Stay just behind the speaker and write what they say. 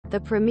The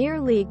Premier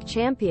League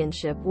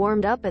Championship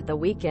warmed up at the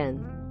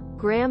weekend.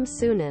 Graeme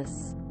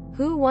Souness,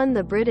 who won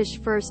the British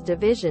First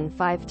Division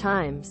 5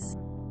 times.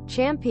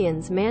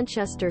 Champions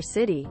Manchester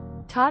City,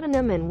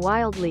 Tottenham and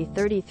wildly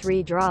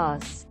 33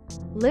 draws.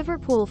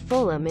 Liverpool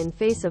Fulham in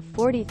face of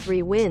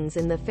 43 wins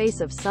in the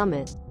face of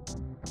Summit.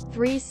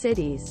 3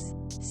 cities.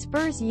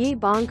 Spurs ye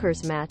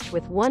Bonkers match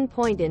with 1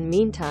 point in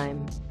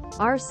meantime.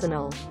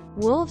 Arsenal.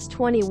 Wolves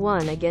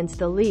 21 against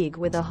the league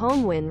with a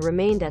home win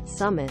remained at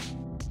Summit.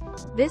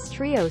 This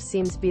trio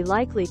seems be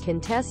likely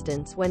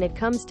contestants when it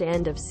comes to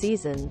end of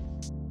season.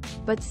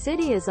 But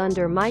City is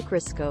under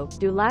microscope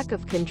due lack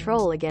of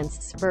control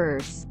against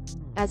Spurs.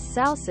 As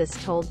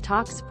SouSess told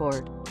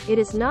TalkSport, "It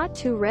is not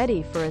too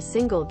ready for a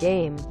single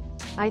game.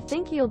 I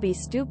think you'll be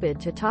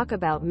stupid to talk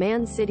about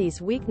Man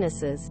City's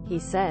weaknesses," he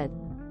said.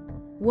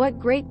 "What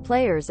great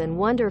players and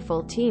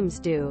wonderful teams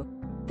do.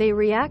 They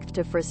react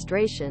to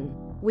frustration.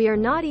 We are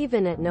not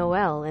even at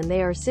Noel and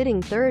they are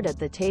sitting third at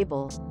the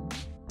table.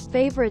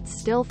 Favorites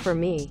still for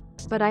me.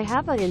 But I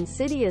have an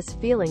insidious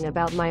feeling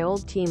about my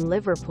old team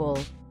Liverpool.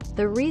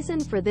 The reason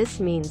for this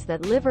means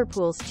that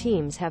Liverpool's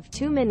teams have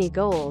too many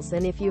goals,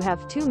 and if you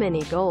have too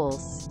many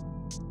goals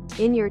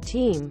in your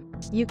team,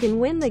 you can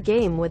win the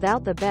game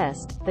without the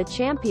best. The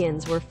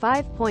champions were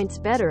 5 points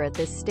better at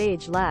this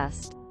stage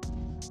last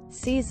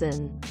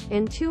season.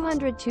 In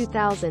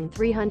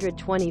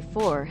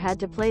 202,324 had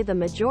to play the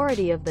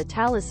majority of the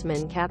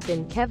talisman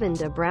Captain Kevin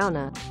De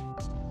Bruyne.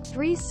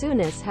 3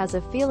 Souness has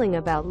a feeling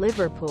about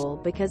Liverpool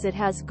because it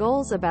has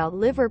goals about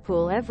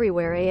Liverpool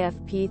everywhere.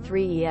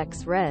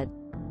 AFP3EX read.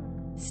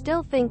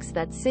 Still thinks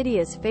that City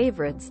is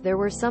favourites. There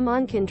were some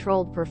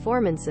uncontrolled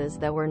performances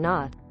that were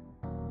not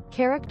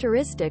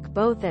characteristic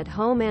both at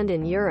home and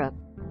in Europe.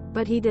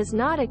 But he does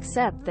not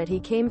accept that he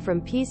came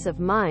from peace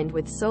of mind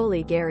with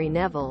Souly Gary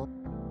Neville.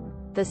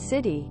 The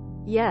City,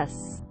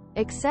 yes,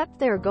 accept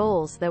their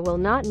goals that will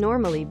not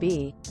normally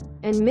be,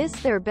 and miss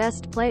their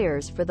best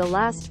players for the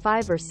last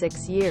 5 or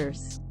 6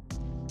 years.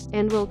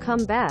 And will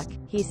come back,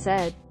 he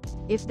said.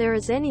 If there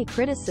is any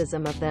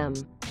criticism of them,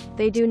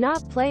 they do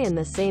not play in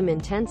the same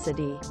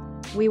intensity.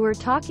 We were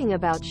talking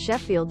about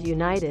Sheffield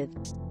United.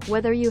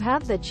 Whether you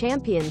have the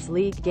Champions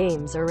League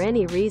games or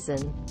any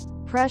reason,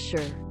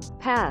 pressure,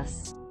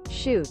 pass,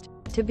 shoot,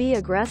 to be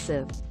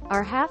aggressive,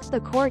 are half the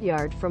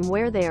courtyard from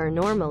where they are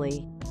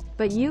normally.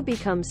 But you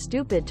become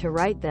stupid to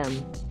write them.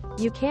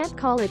 You can't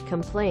call it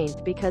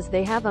complaint because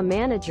they have a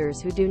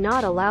managers who do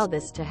not allow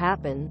this to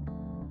happen.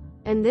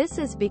 And this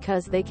is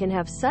because they can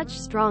have such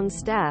strong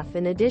staff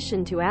in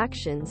addition to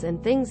actions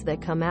and things that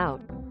come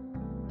out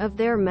of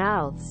their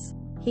mouths.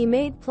 He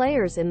made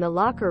players in the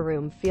locker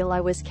room feel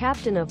I was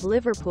captain of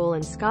Liverpool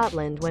and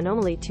Scotland when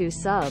only 2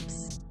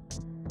 subs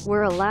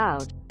were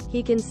allowed.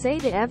 He can say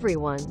to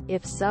everyone,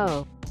 if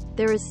so,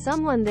 there is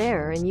someone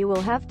there and you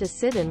will have to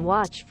sit and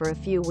watch for a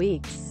few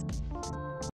weeks.